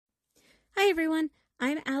everyone,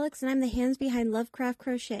 I'm Alex and I'm the hands behind Lovecraft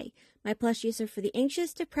Crochet. My plushies are for the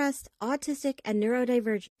anxious, depressed, autistic, and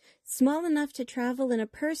neurodivergent. Small enough to travel in a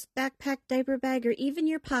purse, backpack, diaper bag, or even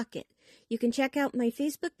your pocket. You can check out my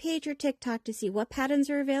Facebook page or TikTok to see what patterns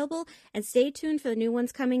are available and stay tuned for the new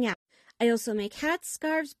ones coming out. I also make hats,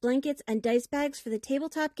 scarves, blankets, and dice bags for the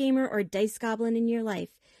tabletop gamer or dice goblin in your life.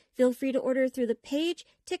 Feel free to order through the page,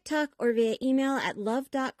 TikTok, or via email at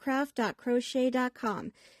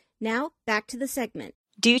love.craft.crochet.com. Now, back to the segment.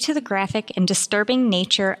 Due to the graphic and disturbing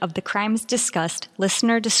nature of the crimes discussed,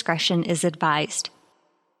 listener discretion is advised.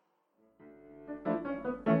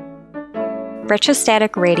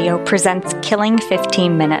 Retrostatic Radio presents Killing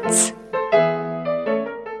 15 Minutes.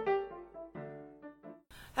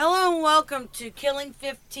 Hello and welcome to Killing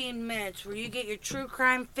 15 Minutes, where you get your true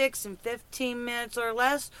crime fix in 15 minutes or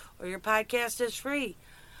less, or your podcast is free.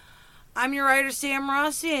 I'm your writer, Sam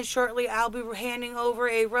Rossi, and shortly I'll be handing over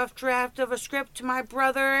a rough draft of a script to my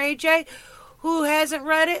brother, AJ, who hasn't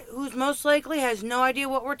read it, who's most likely has no idea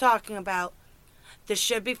what we're talking about. This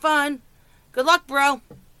should be fun. Good luck, bro.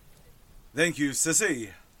 Thank you, Sissy.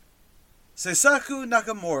 Seisake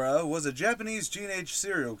Nakamura was a Japanese teenage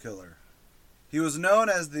serial killer. He was known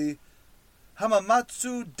as the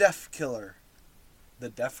Hamamatsu Deaf Killer. The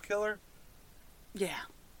Deaf Killer? Yeah.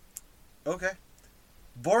 Okay.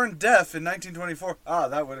 Born deaf in 1924.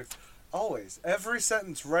 That would always. Every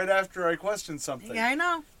sentence right after I question something. Yeah, I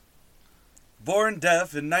know. Born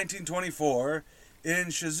deaf in 1924 in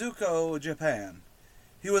Shizuoka, Japan.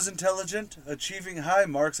 He was intelligent, achieving high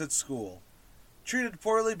marks at school. Treated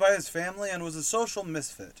poorly by his family and was a social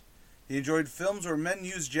misfit. He enjoyed films where men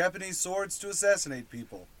used Japanese swords to assassinate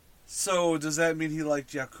people. So, does that mean he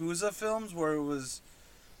liked Yakuza films where it was,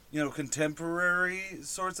 contemporary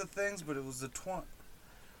sorts of things, but it was the It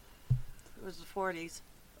was the 40s.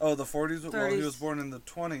 Oh, the 40s? 30s. Well, he was born in the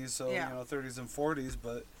 20s, so, 30s and 40s,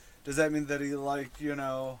 but does that mean that he liked,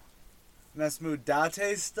 Mesmu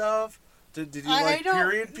Date stuff? Did you like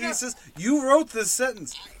period pieces? No. You wrote this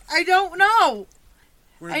sentence. I don't know.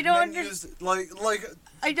 I don't understand.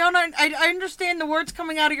 I understand the words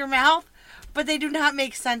coming out of your mouth, but they do not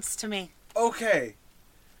make sense to me. Okay.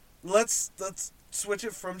 Let's switch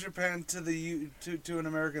it from Japan to to an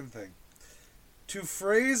American thing. To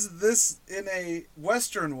phrase this in a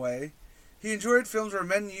Western way, he enjoyed films where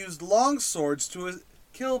men used long swords to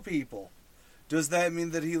kill people. Does that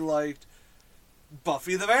mean that he liked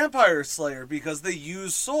Buffy the Vampire Slayer because they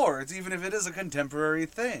use swords, even if it is a contemporary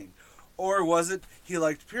thing? Or was it he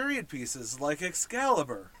liked period pieces like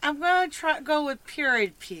Excalibur? I'm going to go with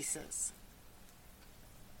period pieces.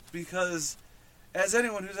 Because, as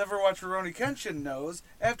anyone who's ever watched Rurouni Kenshin knows,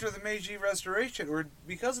 after the Meiji Restoration, or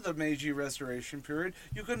because of the Meiji Restoration period,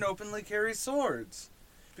 you couldn't openly carry swords.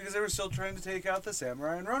 Because they were still trying to take out the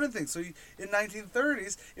samurai and Ronin thing. So in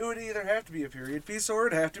 1930s, it would either have to be a period piece or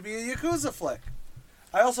it'd have to be a Yakuza flick.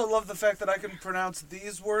 I also love the fact that I can pronounce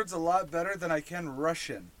these words a lot better than I can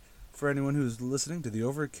Russian. For anyone who's listening to the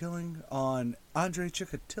Overkilling on Andre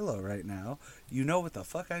Chikatilo right now, you know what the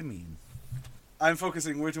fuck I mean. I'm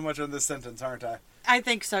focusing way too much on this sentence, aren't I? I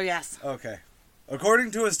think so, yes. Okay.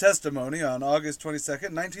 According to his testimony on August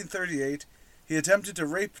 22nd, 1938, he attempted to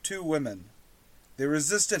rape 2 women. They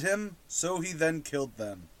resisted him, so he then killed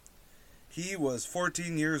them. He was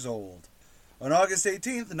 14 years old. On August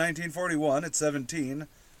 18th, 1941, at 17,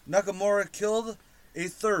 Nakamura killed a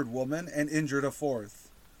 3rd woman and injured a 4th.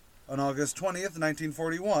 On August 20th,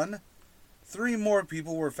 1941, 3 more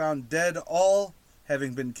people were found dead, all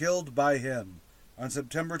having been killed by him. On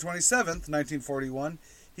September 27th, 1941,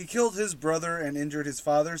 he killed his brother and injured his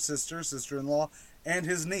father, sister, sister-in-law, and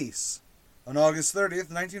his niece. On August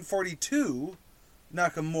 30th, 1942,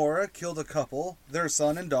 Nakamura killed a couple, their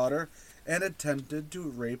son and daughter, and attempted to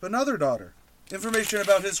rape another daughter. Information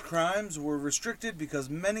about his crimes were restricted because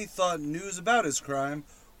many thought news about his crime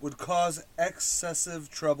would cause excessive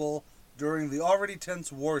trouble during the already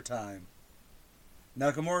tense wartime.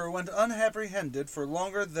 Nakamura went unapprehended for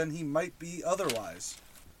longer than he might be otherwise.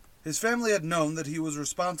 His family had known that he was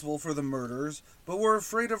responsible for the murders, but were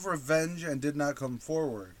afraid of revenge and did not come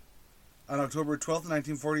forward. On October 12,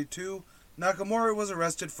 1942, Nakamura was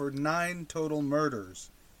arrested for 9 total murders.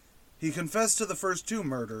 He confessed to the first 2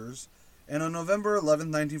 murders, and on November 11,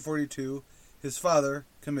 1942, his father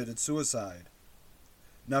committed suicide.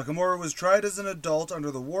 Nakamura was tried as an adult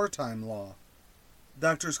under the wartime law.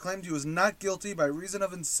 Doctors claimed he was not guilty by reason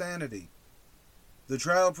of insanity. The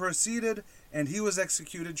trial proceeded, and he was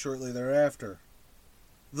executed shortly thereafter.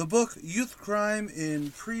 The book Youth Crime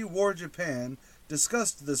in Pre-War Japan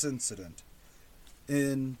discussed this incident.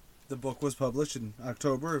 The book was published in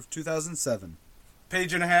October of 2007.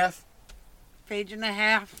 Page and a half. page and a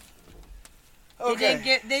half.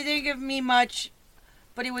 Okay. They didn't give me much,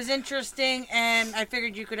 but it was interesting, and I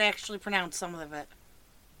figured you could actually pronounce some of it.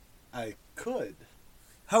 I could.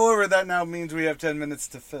 However, that now means we have 10 minutes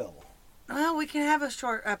to fill. Well, we can have a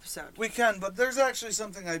short episode. We can, but there's actually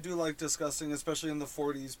something I do like discussing, especially in the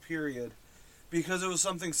 40s period, because it was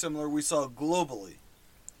something similar we saw globally.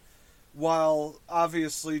 While,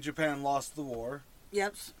 obviously, Japan lost the war.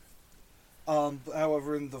 Yep.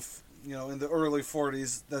 However, in the early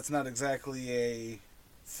 40s, that's not exactly a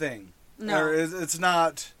thing. No. It's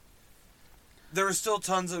not. There are still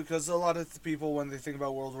tons of, because a lot of the people, when they think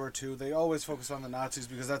about World War II, they always focus on the Nazis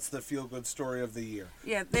because that's the feel-good story of the year.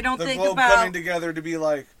 Yeah, they don't think globe about... coming together to be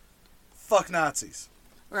like, fuck Nazis.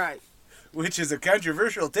 Right. Which is a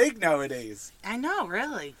controversial take nowadays. I know,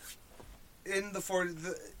 really. In the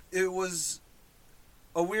 40s, it was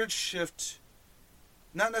a weird shift,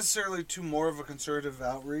 not necessarily to more of a conservative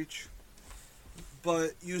outreach,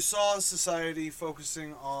 but you saw a society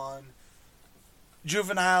focusing on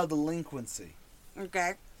juvenile delinquency.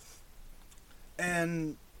 Okay.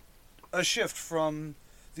 And a shift from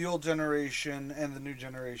the old generation and the new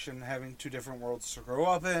generation having two different worlds to grow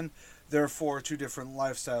up in, therefore two different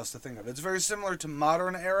lifestyles to think of. It's very similar to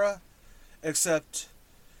modern era, except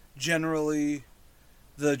generally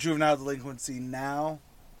the juvenile delinquency now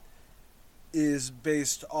is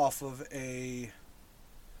based off of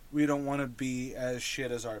we don't want to be as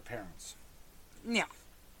shit as our parents. Yeah.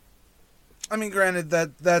 I mean, granted,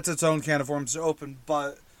 that's its own can of worms to open,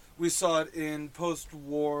 but we saw it in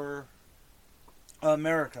post-war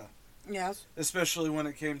America. Yes. Especially when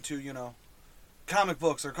it came to, comic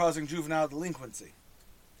books are causing juvenile delinquency.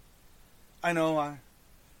 I know I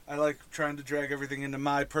like trying to drag everything into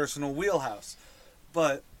my personal wheelhouse,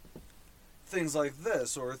 but things like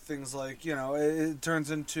this, or things like, it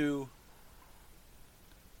turns into...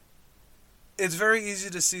 It's very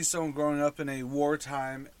easy to see someone growing up in a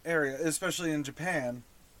wartime area, especially in Japan,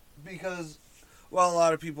 because while a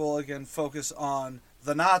lot of people, again, focus on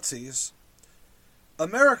the Nazis,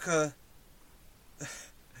 America,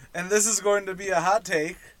 and this is going to be a hot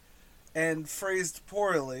take, and phrased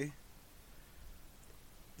poorly,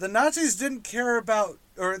 the Nazis didn't care about,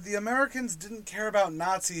 or the Americans didn't care about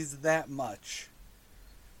Nazis that much.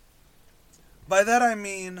 By that I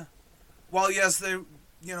mean, while yes, they,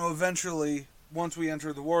 eventually, once we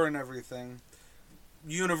entered the war and everything,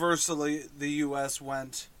 universally the U.S.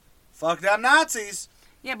 went, fuck them Nazis!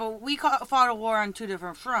 Yeah, but we fought a war on two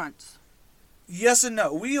different fronts. Yes and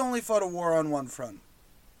no. We only fought a war on one front.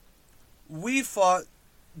 We fought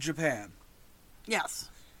Japan. Yes.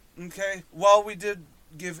 Okay? While we did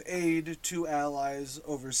give aid to allies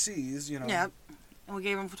overseas, Yep. And we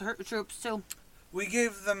gave them troops, too. We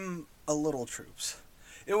gave them a little troops.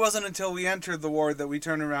 It wasn't until we entered the war that we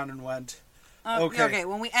turned around and went, okay,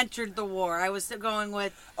 when we entered the war, I was going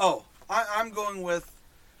with... Oh, I'm going with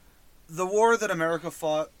the war that America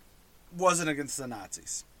fought wasn't against the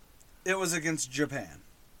Nazis. It was against Japan.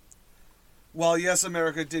 While, yes,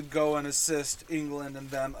 America did go and assist England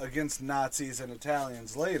and them against Nazis and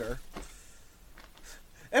Italians later,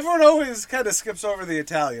 everyone always kind of skips over the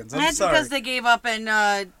Italians. I'm sorry. That's because they gave up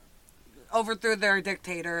and overthrew their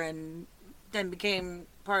dictator and then became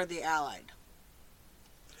part of the Allied.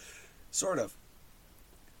 Sort of.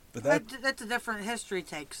 But that's a different history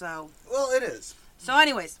take, so... Well, it is. So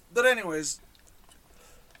anyways. But anyways.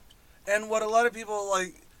 And what a lot of people,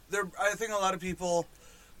 I think a lot of people,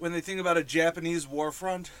 when they think about a Japanese war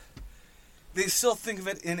front, they still think of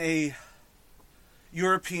it in a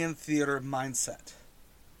European theater mindset.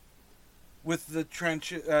 With the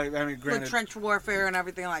trench, granted... With trench warfare and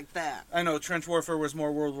everything like that. I know, trench warfare was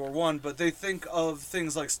more World War I, but they think of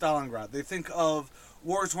things like Stalingrad. They think of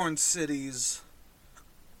war-torn cities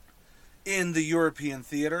in the European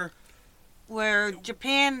theater. Where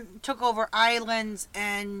Japan took over islands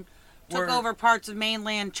and took over parts of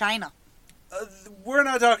mainland China. We're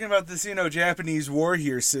not talking about the Sino-Japanese war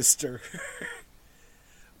here, sister.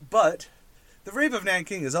 But the rape of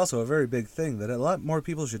Nanking is also a very big thing that a lot more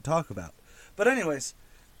people should talk about. But anyways,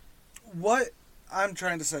 what I'm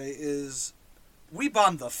trying to say is we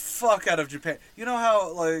bombed the fuck out of Japan. You know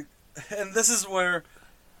how, and this is where,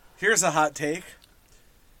 here's a hot take.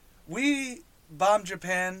 We bombed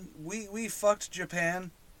Japan, we fucked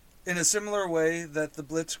Japan in a similar way that the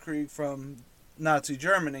Blitzkrieg from Nazi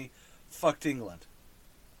Germany fucked England.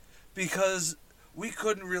 Because we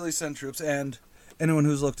couldn't really send troops, and anyone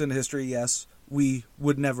who's looked into history, yes, we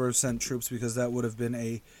would never have sent troops because that would have been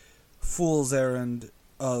a fool's errand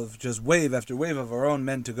of just wave after wave of our own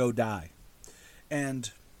men to go die. And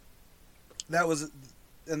that was,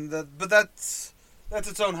 but that's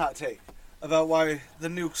its own hot take. about why the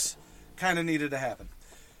nukes kind of needed to happen.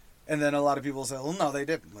 And then a lot of people say, well, no, they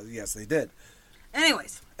didn't. Well, yes, they did.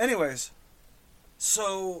 Anyways,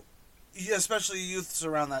 so, especially youths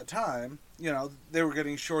around that time, they were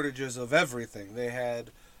getting shortages of everything. They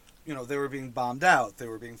had, they were being bombed out. They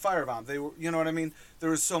were being firebombed. They were, you know what I mean? There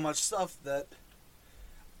was so much stuff that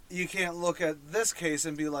you can't look at this case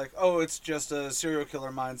and be like, oh, it's just a serial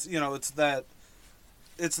killer mind. It's that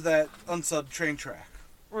unsubbed train track.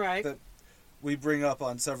 Right. That we bring up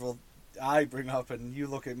on several... I bring up and you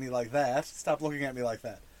look at me like that. Stop looking at me like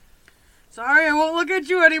that. Sorry, I won't look at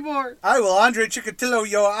you anymore. I will Andre Chikatilo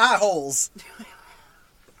your eye holes.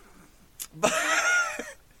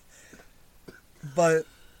 But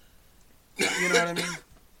you know what I mean?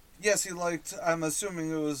 Yes, he liked... I'm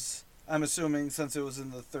assuming since it was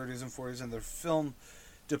in the 30s and 40s and the film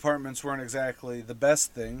departments weren't exactly the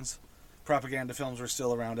best things. Propaganda films were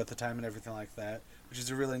still around at the time and everything like that, which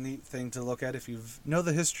is a really neat thing to look at if you know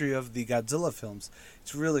the history of the Godzilla films.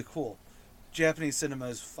 It's really cool. Japanese cinema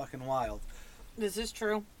is fucking wild. This is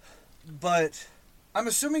true. But I'm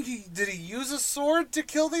assuming did he use a sword to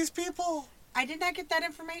kill these people? I did not get that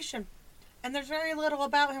information. And there's very little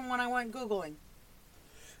about him when I went Googling.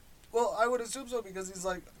 Well, I would assume so because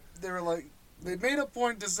they made a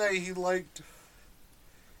point to say he liked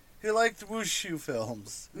wushu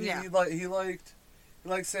films. Yeah. He liked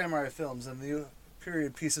samurai films and the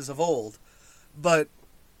period pieces of old. But,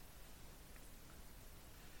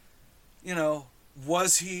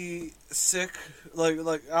 was he sick?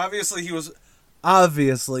 Like obviously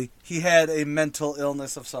he had a mental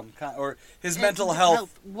illness of some kind, or his mental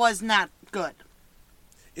health was not good.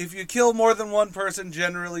 If you kill more than one person,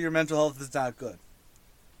 generally your mental health is not good.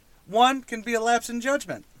 One can be a lapse in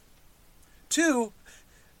judgment. Two,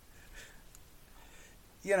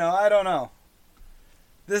 I don't know.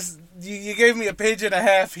 This you gave me a page and a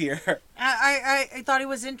half here. I thought he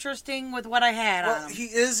was interesting with what I had on him. He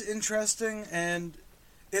is interesting, and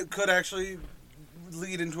it could actually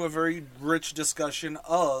lead into a very rich discussion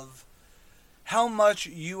of how much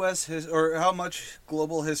how much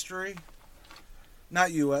global history,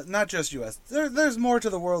 not just U.S. There's more to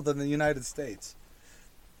the world than the United States,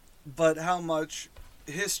 but how much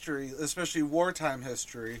history, especially wartime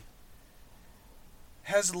history,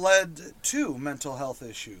 has led to mental health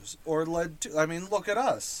issues, or look at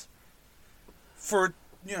us. For,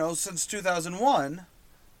 since 2001.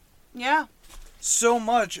 Yeah. So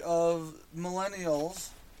much of millennials,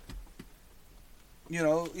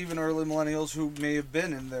 even early millennials who may have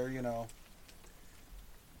been in their,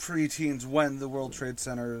 pre-teens when the World Trade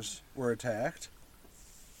Centers were attacked.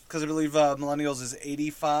 Because I believe millennials is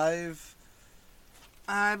 85.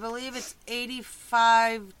 I believe it's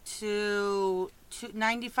 85 to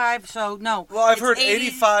 95, so no. Well, I've heard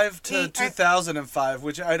 85 to 2005,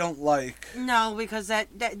 which I don't like. No, because that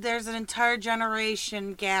there's an entire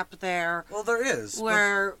generation gap there. Well, there is.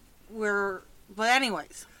 But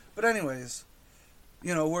anyways,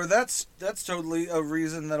 where that's totally a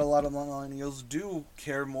reason that a lot of millennials do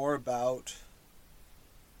care more about.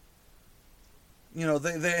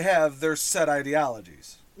 They have their set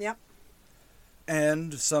ideologies. Yep.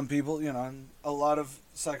 And some people, and a lot of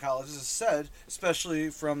psychologists have said, especially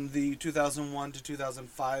from the 2001 to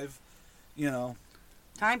 2005,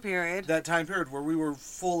 time period. That time period where we were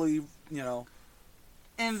fully,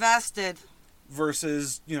 invested.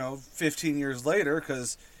 Versus, 15 years later,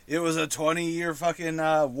 because it was a 20-year fucking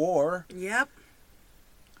war. Yep.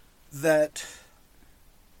 That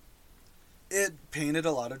it painted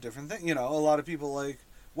a lot of different things. A lot of people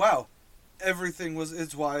wow,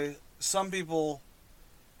 it's why some people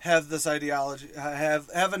have this ideology,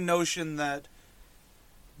 have a notion that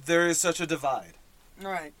there is such a divide.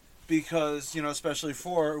 Right. Because, especially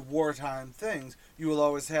for wartime things, you will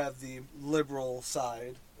always have the liberal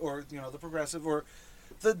side, or, the progressive, or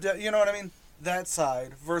that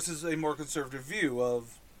side, versus a more conservative view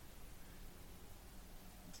of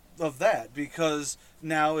that, because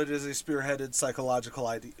now it is a spearheaded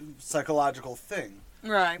psychological thing.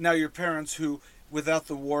 Right. Now your parents who, without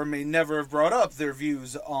the war, may never have brought up their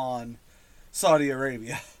views on Saudi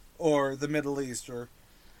Arabia or the Middle East or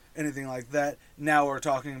anything like that, now are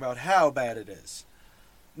talking about how bad it is,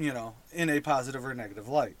 in a positive or negative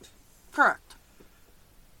light. Correct.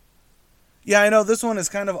 Yeah, I know this one is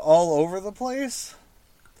kind of all over the place,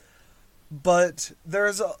 but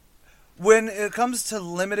when it comes to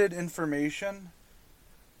limited information,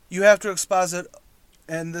 you have to exposit,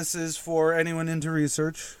 and this is for anyone into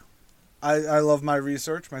research. I love my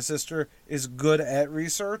research. My sister is good at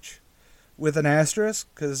research, with an asterisk,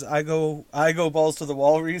 because I go balls to the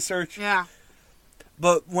wall research. Yeah.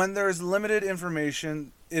 But when there's limited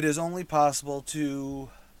information, it is only possible to...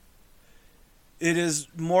 It is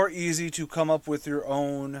more easy to come up with your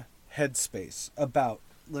own headspace about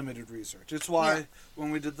limited research. It's why when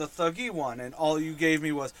we did the Thuggee one and all you gave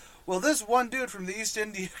me was, well, this one dude from the East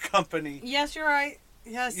India Company... Yes, you're right.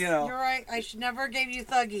 Yes, you're right. I should never have gave you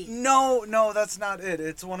Thuggee. No, that's not it.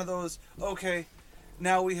 It's one of those, okay,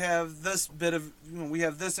 now we have this bit of, we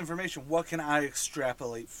have this information. What can I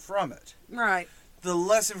extrapolate from it? Right. The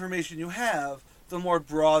less information you have, the more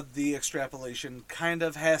broad the extrapolation kind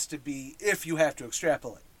of has to be if you have to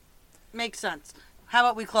extrapolate. Makes sense. How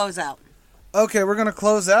about we close out? Okay, we're going to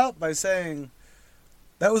close out by saying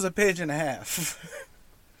that was a page and a half.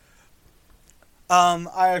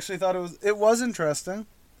 I actually thought it was interesting.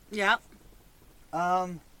 Yeah.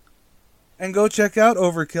 And go check out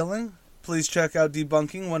Overkilling. Please check out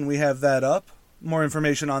Debunking when we have that up. More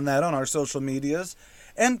information on that on our social medias.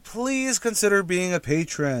 And please consider being a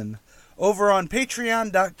patron over on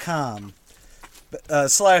patreon.com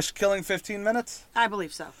 /killing 15 minutes. I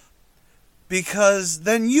believe so. Because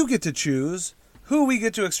then you get to choose who we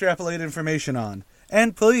get to extrapolate information on.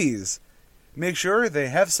 And please, make sure they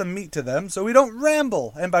have some meat to them so we don't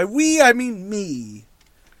ramble. And by we, I mean me.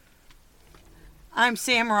 I'm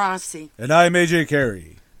Sam Rossi. And I'm AJ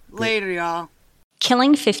Carey. Later, y'all.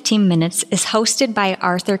 Killing 15 Minutes is hosted by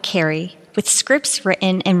Arthur Carey, with scripts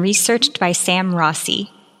written and researched by Sam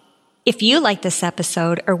Rossi. If you like this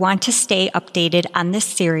episode or want to stay updated on this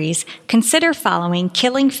series, consider following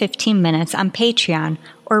Killing 15 Minutes on Patreon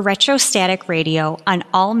or Retrostatic Radio on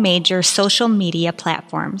all major social media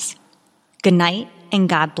platforms. Good night and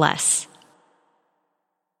God bless.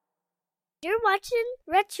 You're watching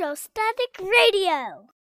Retrostatic Radio.